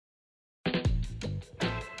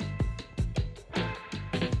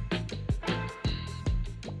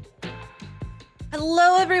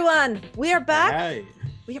Hello, everyone. We are back. Hey.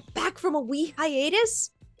 We are back from a wee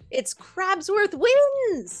hiatus. It's Crabsworth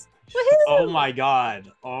wins. Oh Woohoo! my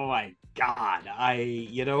god. Oh my god.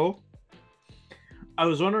 I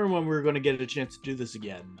was wondering when we were going to get a chance to do this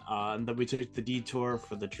again. And then we took the detour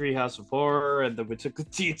for the Treehouse of Horror, and then we took the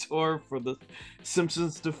detour for the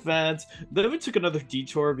Simpsons defense. Then we took another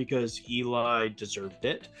detour because Eli deserved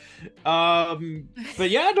it. But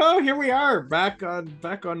yeah, no, here we are, back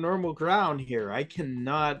on normal ground here. I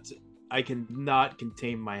cannot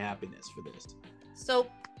contain my happiness for this. So,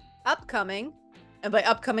 upcoming, and by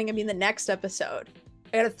upcoming I mean the next episode.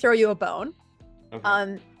 I gotta throw you a bone.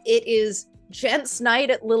 Okay. It is Gents' night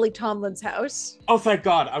at Lily Tomlin's house. Oh, thank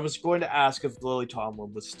God. I was going to ask if Lily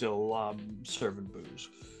Tomlin was still serving booze.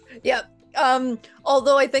 Yep.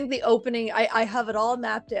 Although I think the opening, I have it all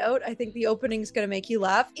mapped out. I think the opening's gonna make you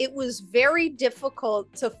laugh. It was very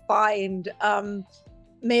difficult to find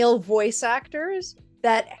male voice actors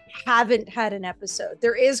that haven't had an episode.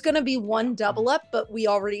 There is gonna be one double up, but we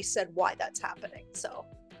already said why that's happening. So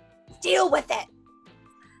deal with it.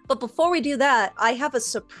 But before we do that, I have a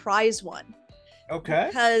surprise one. Okay.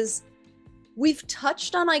 Because we've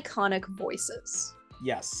touched on iconic voices.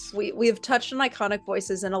 Yes. We've touched on iconic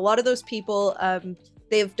voices, and a lot of those people,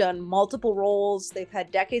 they've done multiple roles, they've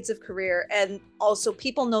had decades of career, and also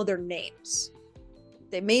people know their names.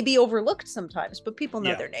 They may be overlooked sometimes, but people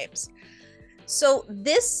know their names. So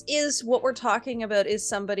this is what we're talking about, is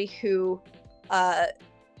somebody who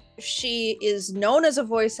she is known as a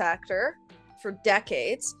voice actor for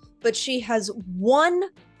decades, but she has one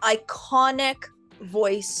iconic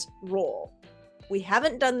voice role. We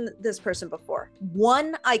haven't done this person before.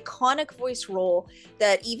 One iconic voice role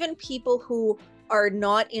that even people who are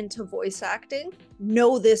not into voice acting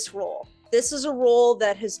know this role. This is a role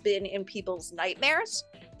that has been in people's nightmares.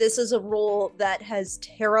 This is a role that has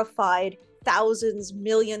terrified thousands,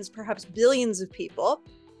 millions, perhaps billions of people.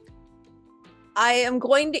 I am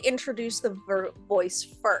going to introduce the voice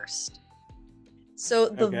first. So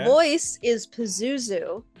the voice is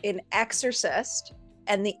Pazuzu in Exorcist,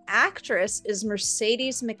 and the actress is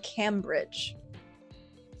Mercedes McCambridge.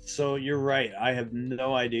 So you're right. I have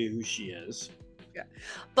no idea who she is. Yeah.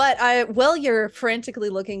 But while you're frantically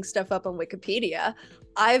looking stuff up on Wikipedia,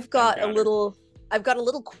 I've got a little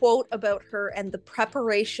quote about her and the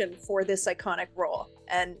preparation for this iconic role.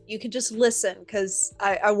 And you can just listen because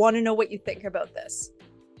I want to know what you think about this.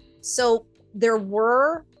 So there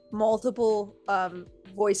were multiple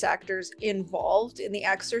voice actors involved in The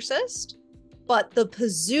Exorcist, but the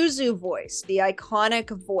Pazuzu voice, the iconic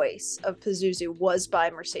voice of Pazuzu, was by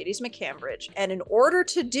Mercedes McCambridge. And in order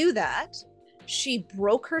to do that, she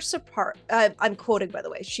broke her I'm quoting, by the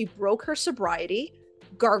way, she broke her sobriety,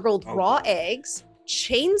 gargled raw eggs,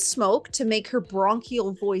 chain smoked to make her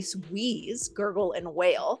bronchial voice wheeze, gurgle, and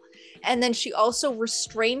wail. And then she also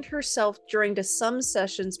restrained herself during some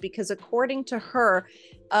sessions because, according to her,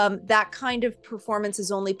 that kind of performance is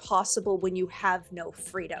only possible when you have no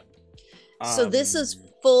freedom. So this is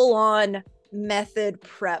full-on method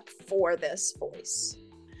prep for this voice.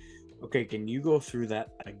 Okay, can you go through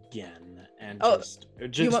that again? And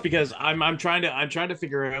because I'm trying to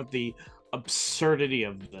figure out the absurdity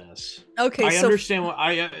of this. Okay, I understand what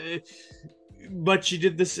but she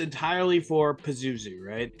did this entirely for Pazuzu,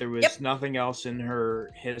 right? There was nothing else in her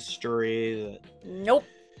history that... Nope.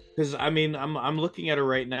 Because I'm looking at her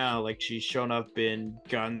right now. Like, she's shown up in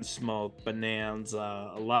Gunsmoke,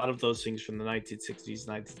 Bonanza, a lot of those things from the 1960s,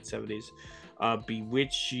 1970s.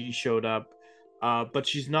 Bewitched, she showed up, but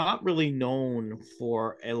she's not really known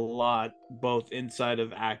for a lot, both inside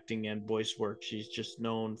of acting and voice work. She's just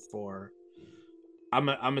known for...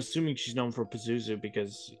 I'm assuming she's known for Pazuzu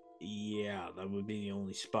because, yeah, that would be the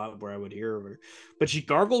only spot where I would hear of her. But she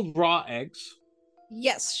gargled raw eggs.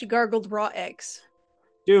 Yes, she gargled raw eggs.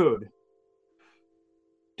 Dude.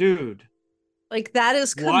 Like, that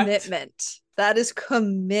is commitment. What? That is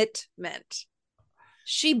commitment.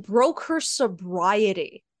 She broke her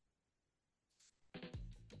sobriety.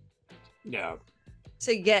 Yeah.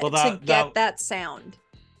 To get that sound.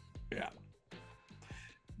 Yeah.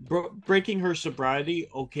 Breaking her sobriety,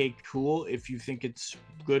 okay, cool. If you think it's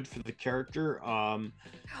good for the character,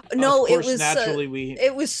 no, it was naturally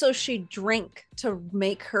it was so she'd drink to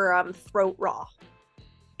make her throat raw.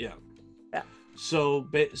 Yeah. So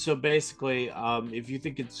basically, if you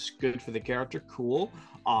think it's good for the character, cool.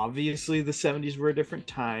 Obviously, the 70s were a different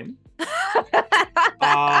time.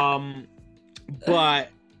 But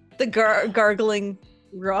the gargling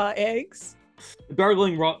raw eggs. The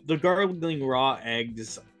gargling raw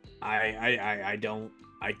eggs. I don't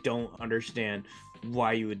understand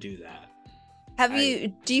why you would do that.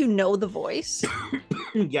 Do you know the voice?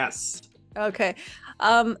 Yes. Okay.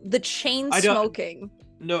 The chain I don't smoking.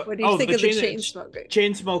 no. What do you think the of the chain smoking?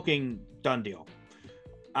 chain smoking, done deal.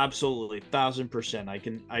 Absolutely, 1000%. I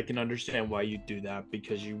can understand why you do that,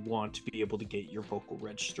 because you want to be able to get your vocal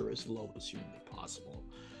register as low as humanly possible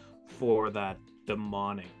for that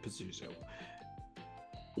demonic Pazuzu.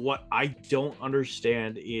 What I don't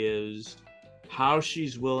understand is how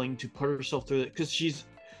she's willing to put herself through it, because she's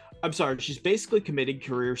basically committing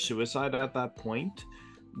career suicide at that point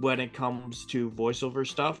when it comes to voiceover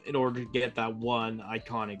stuff in order to get that one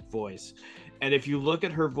iconic voice. And if you look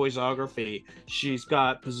at her voiceography, she's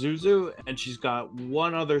got Pazuzu and she's got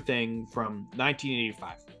one other thing from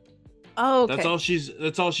 1985. Oh, okay. That's all she's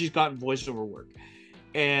got in voiceover work.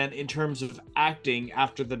 And in terms of acting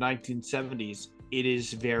after the 1970s, it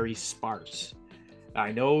is very sparse.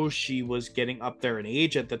 I know she was getting up there in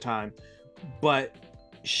age at the time, but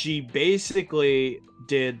she basically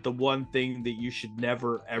did the one thing that you should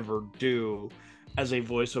never ever do as a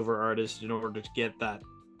voiceover artist in order to get that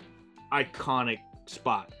iconic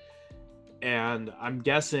spot. And I'm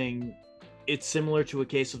guessing it's similar to a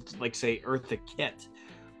case of, like, say, Eartha Kitt,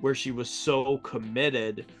 where she was so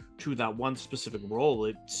committed to that one specific role,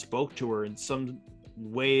 it spoke to her in some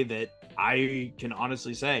way that I can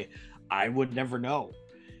honestly say I would never know.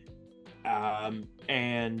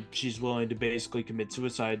 And she's willing to basically commit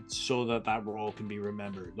suicide so that that role can be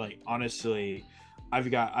remembered. Like, honestly,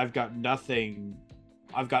 I've got nothing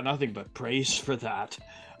but praise for that.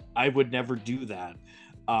 I would never do that.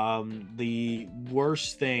 The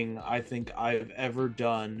worst thing I think I've ever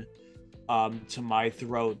done to my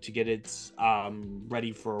throat to get it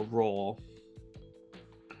ready for a role.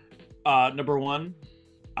 Number one,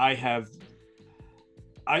 I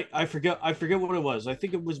forget what it was. I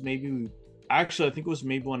think it was maybe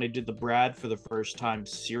when I did the Brad for the first time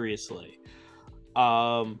seriously.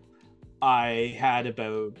 I had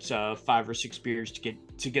about 5 or 6 beers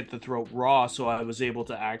to get the throat raw, so I was able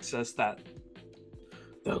to access that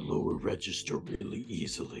lower register really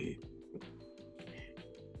easily.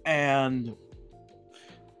 And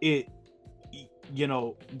it,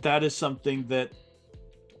 that is something that,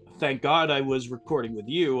 thank God I was recording with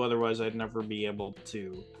you, otherwise I'd never be able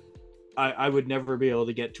to. I would never be able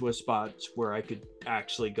to get to a spot where I could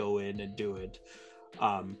actually go in and do it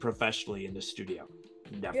professionally in the studio.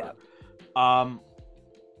 Never. Yeah.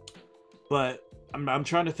 But I'm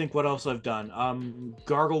trying to think what else I've done.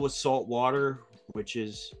 Gargle with salt water, which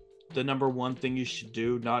is the number one thing you should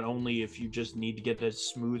do, not only if you just need to get a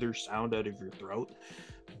smoother sound out of your throat,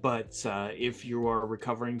 but if you are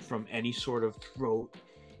recovering from any sort of throat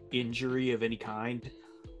injury of any kind,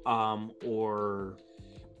 or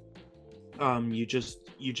you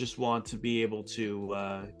just want to be able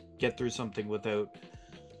to get through something without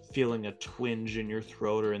feeling a twinge in your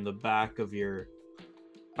throat or in the back of your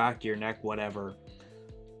neck, whatever.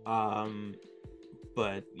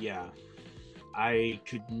 But yeah, I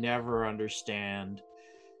could never understand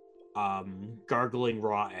gargling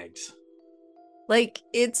raw eggs. Like,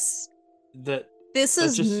 this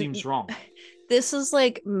just seems wrong. This is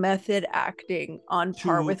like method acting on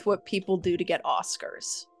par with what people do to get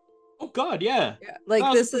Oscars. Oh God, yeah. Like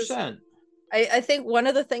 1,000%. This is. I think one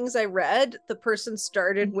of the things I read, the person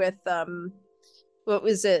started with what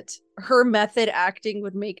was it? Her method acting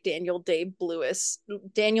would make Daniel Day-Lewis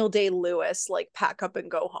like pack up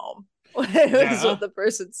and go home. That's what the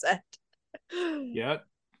person said. Yeah.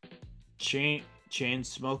 Chain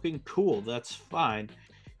smoking, cool, that's fine.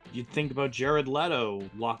 You'd think about Jared Leto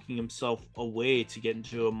locking himself away to get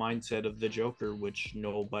into a mindset of the Joker, which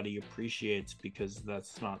nobody appreciates because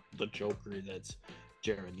that's not the Joker, that's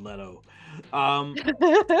Jared Leto.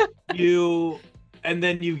 And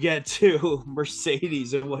then you get to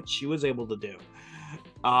Mercedes and what she was able to do.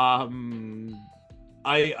 I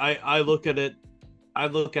look at it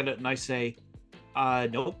and I say,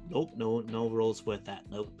 nope, no rules with that.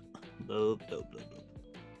 Nope.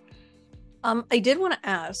 I did want to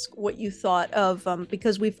ask what you thought of,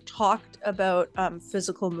 because we've talked about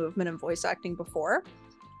physical movement and voice acting before,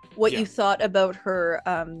 what you thought about her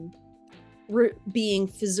being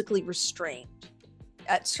physically restrained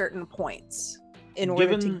at certain points in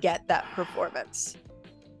order to get that performance.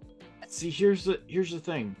 See, here's the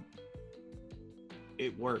thing.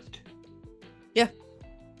 It worked. Yeah.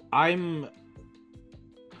 And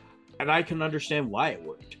I can understand why it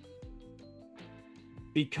worked.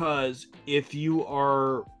 Because if you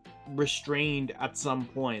are restrained at some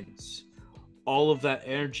points, all of that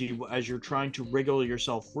energy as you're trying to wriggle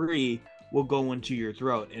yourself free will go into your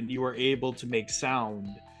throat, and you are able to make sound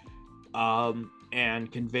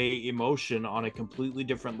and convey emotion on a completely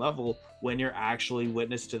different level when you're actually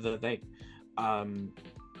witness to the thing.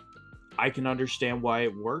 I can understand why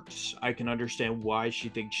it works. I can understand why she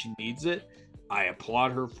thinks she needs it. I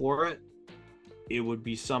applaud her for it. It would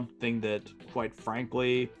be something that, quite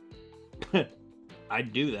frankly,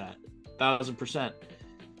 I'd do that 1000%,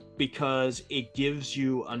 because it gives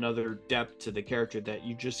you another depth to the character that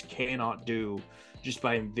you just cannot do just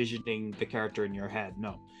by envisioning the character in your head.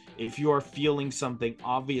 No, if you are feeling something,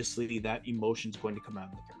 obviously that emotion's going to come out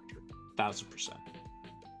of the character 1000%.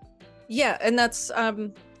 Yeah, and that's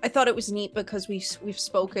I thought it was neat because we've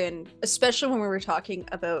spoken, especially when we were talking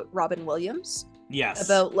about Robin Williams, Yes.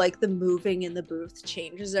 about like the moving in the booth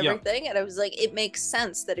changes Yeah. everything, and I was like, it makes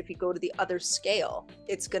sense that if you go to the other scale,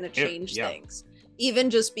 it's gonna change things. Even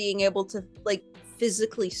just being able to like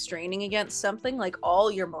physically straining against something, like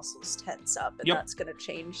all your muscles tense up, and that's gonna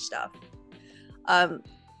change stuff.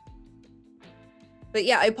 But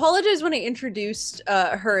yeah, I apologize when I introduced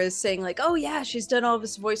her as saying like, oh yeah, she's done all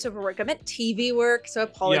this voiceover work. I meant TV work, so I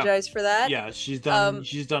apologize for that. Yeah, she's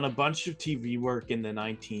done a bunch of TV work in the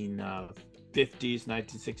 1950s,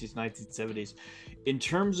 1960s, 1970s. In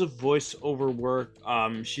terms of voiceover work,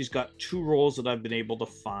 she's got 2 roles that I've been able to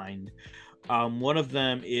find. One of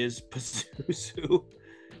them is Pazuzu,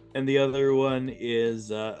 and the other one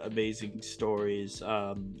is Amazing Stories,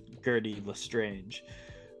 Gertie Lestrange,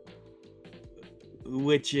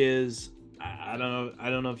 which is, I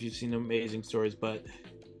don't know if you've seen Amazing Stories, but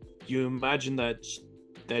you imagine that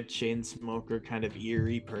chain smoker kind of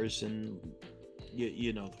eerie person,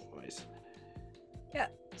 you know the voice. Yeah,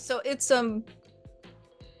 so it's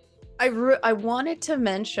I wanted to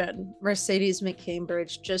mention Mercedes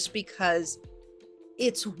McCambridge just because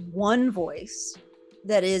it's one voice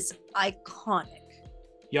that is iconic.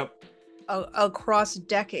 Yep. Across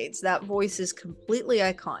decades, that voice is completely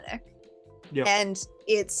iconic. Yep. And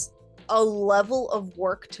it's a level of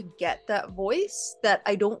work to get that voice that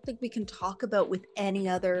I don't think we can talk about with any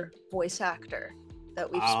other voice actor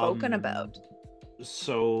that we've spoken about.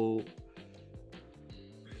 So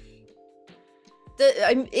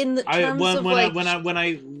I'm in the terms of like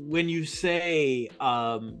when you say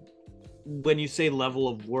level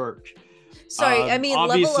of work. Sorry, I mean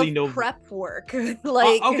level of prep work.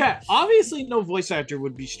 Like okay, obviously no voice actor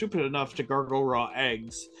would be stupid enough to gargle raw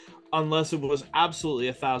eggs unless it was absolutely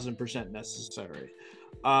 1000% necessary.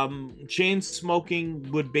 Chain smoking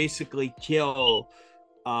would basically kill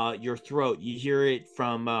your throat. You hear it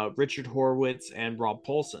from Richard Horowitz and Rob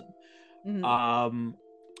Paulson,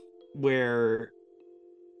 where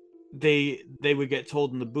they would get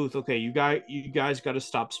told in the booth, okay, you guys got to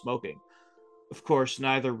stop smoking. Of course,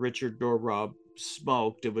 neither Richard nor Rob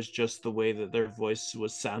smoked. It was just the way that their voice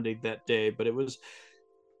was sounding that day. But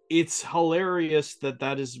it's hilarious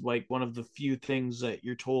that is like one of the few things that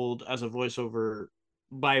you're told as a voiceover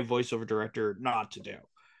by a voiceover director not to do.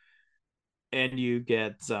 And you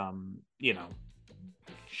get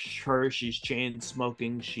she's chain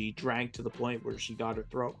smoking. She drank to the point where she got her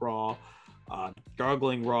throat raw,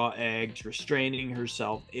 gargling raw eggs, restraining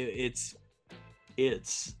herself. It's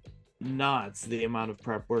nuts the amount of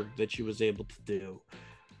prep work that she was able to do.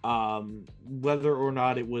 Whether or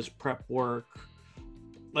not it was prep work,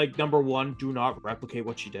 like, number one, do not replicate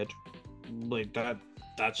what she did. Like,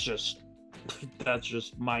 that's just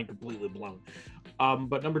mind completely blown.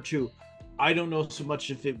 But number two, I don't know so much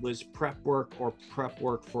if it was prep work or prep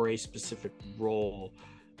work for a specific role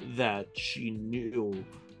that she knew.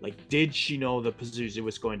 Like, did she know that Pazuzu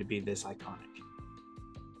was going to be this iconic?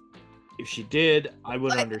 If she did, I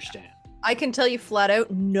would understand. I can tell you flat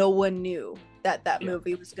out, no one knew that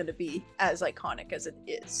movie was going to be as iconic as it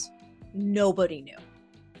is. Nobody knew.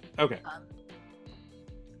 Okay.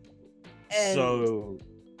 So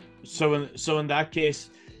in that case,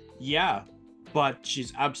 yeah, but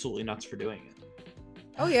she's absolutely nuts for doing it.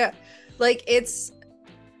 Oh yeah, like it's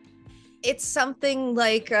something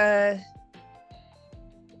like I'm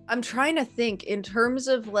trying to think in terms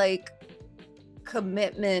of like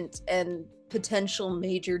commitment and potential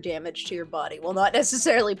major damage to your body. Well, not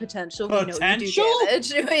necessarily potential. We know you do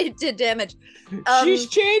damage. We did damage. She's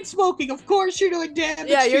chain smoking. Of course, you're doing damage.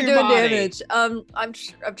 Yeah, you're doing body. damage. I'm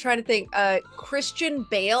trying to think. Christian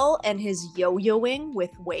Bale and his yo-yoing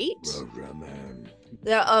with weight.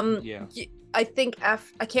 Yeah. I think I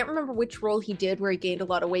can't remember which role he did where he gained a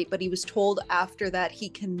lot of weight, but he was told after that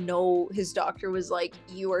his doctor was like,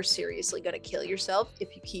 you are seriously going to kill yourself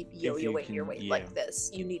if you keep yo-yoing your weight like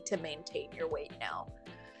this. You need to maintain your weight now.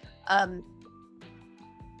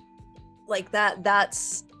 Like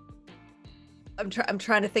that's I'm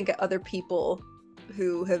trying to think of other people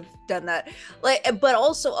who have done that. Like, but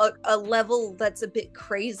also a level that's a bit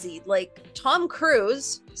crazy. Like Tom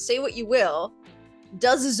Cruise, say what you will,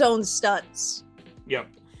 does his own stunts. Yep.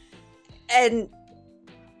 And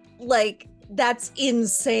like that's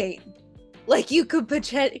insane. Like you could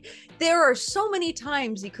potentially, there are so many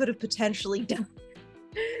times he could have potentially done.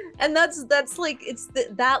 And that's like, it's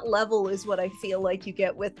that level is what I feel like you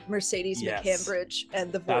get with Mercedes McCambridge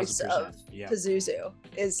and the voice of Pazuzu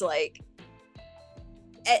is like,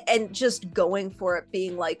 and just going for it,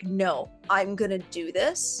 being like, no, I'm gonna do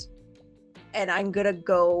this and I'm gonna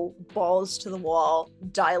go balls to the wall,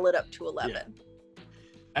 dial it up to 11.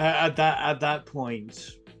 Yeah. At that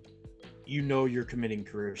point, you know you're committing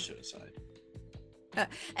career suicide.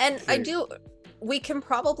 We can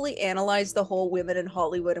probably analyze the whole women in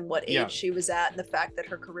Hollywood and what age she was at and the fact that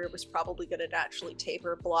her career was probably going to naturally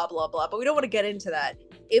taper, blah, blah, blah. But we don't want to get into that.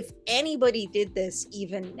 If anybody did this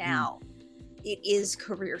even now, it is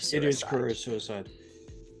career suicide. It is career suicide.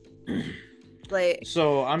 Like,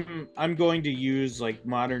 so I'm going to use like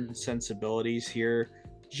modern sensibilities here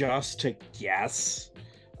just to guess.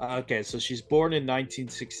 Okay, so she's born in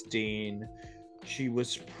 1916. She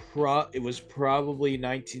was it was probably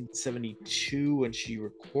 1972 when she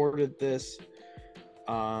recorded this.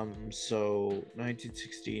 So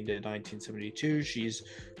 1916 to 1972, she's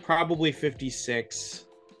probably 56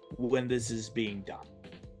 when this is being done.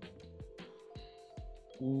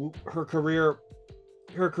 Her career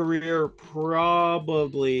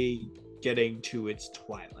probably getting to its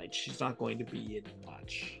twilight. She's not going to be in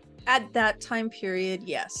much. At that time period,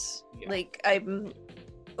 yes. Yeah.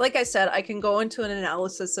 Like I said, I can go into an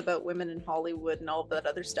analysis about women in Hollywood and all that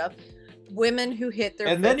other stuff. Women who hit their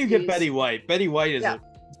 50s, then you get Betty White. Betty White is well,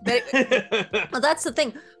 that's the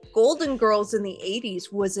thing. Golden Girls in the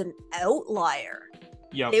 80s was an outlier.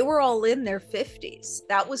 Yeah, they were all in their 50s.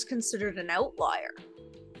 That was considered an outlier.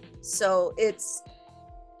 So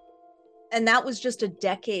and that was just a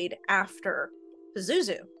decade after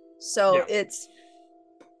Pazuzu. So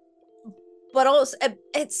but also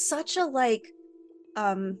it's such a like,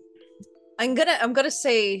 I'm gonna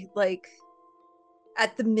say like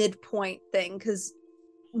at the midpoint thing, because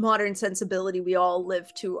modern sensibility, we all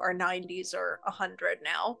live to our 90s or 100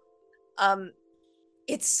 now.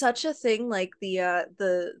 It's such a thing, like the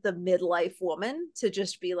midlife woman to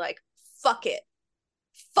just be like, fuck it,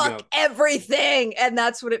 fuck everything, and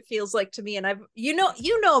that's what it feels like to me. And I've you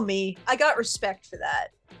know me, I got respect for that.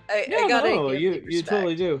 You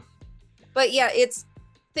totally do. But yeah,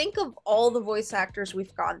 think of all the voice actors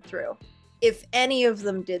we've gone through. If any of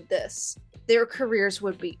them did this, their careers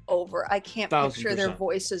would be over. I can't picture their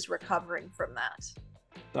voices recovering from that.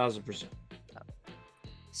 1000%.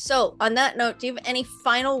 So, on that note, do you have any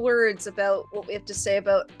final words about what we have to say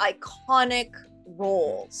about iconic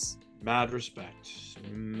roles? Mad respect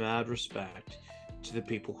to the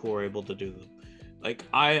people who are able to do them. Like,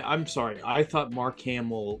 I'm sorry, I thought Mark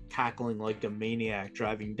Hamill cackling like a maniac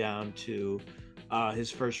driving down to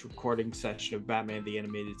his first recording session of Batman the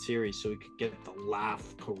Animated Series so he could get the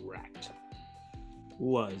laugh correct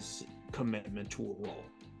was commitment to a role.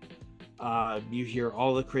 You hear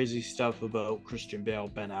all the crazy stuff about Christian Bale,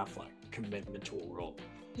 Ben Affleck, commitment to a role.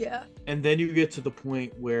 Yeah. And then you get to the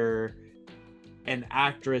point where an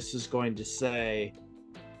actress is going to say,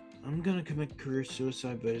 I'm going to commit career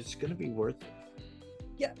suicide, but it's going to be worth it.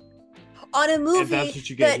 Yeah. On a movie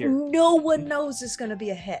that no one knows is going to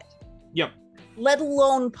be a hit. Yep. Let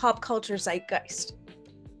alone pop culture zeitgeist.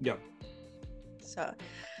 Yep. So,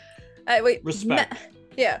 wait. Respect.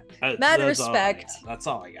 Mad respect. That's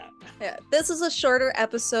all I got. Yeah. This is a shorter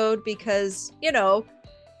episode because, in all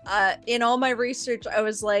my research, I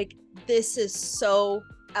was like, this is so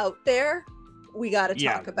out there. We got to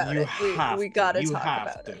talk about it. We got to talk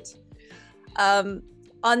about it.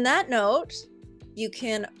 On that note, you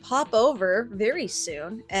can pop over very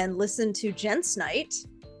soon and listen to Gents Night,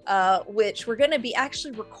 which we're going to be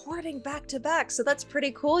actually recording back to back. So that's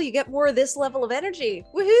pretty cool. You get more of this level of energy.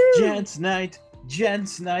 Woohoo! Gents Night.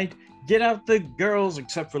 Get out the girls,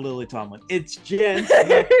 except for Lily Tomlin. It's Gents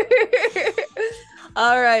Night.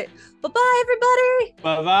 All right. Bye-bye, everybody.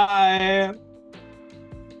 Bye-bye.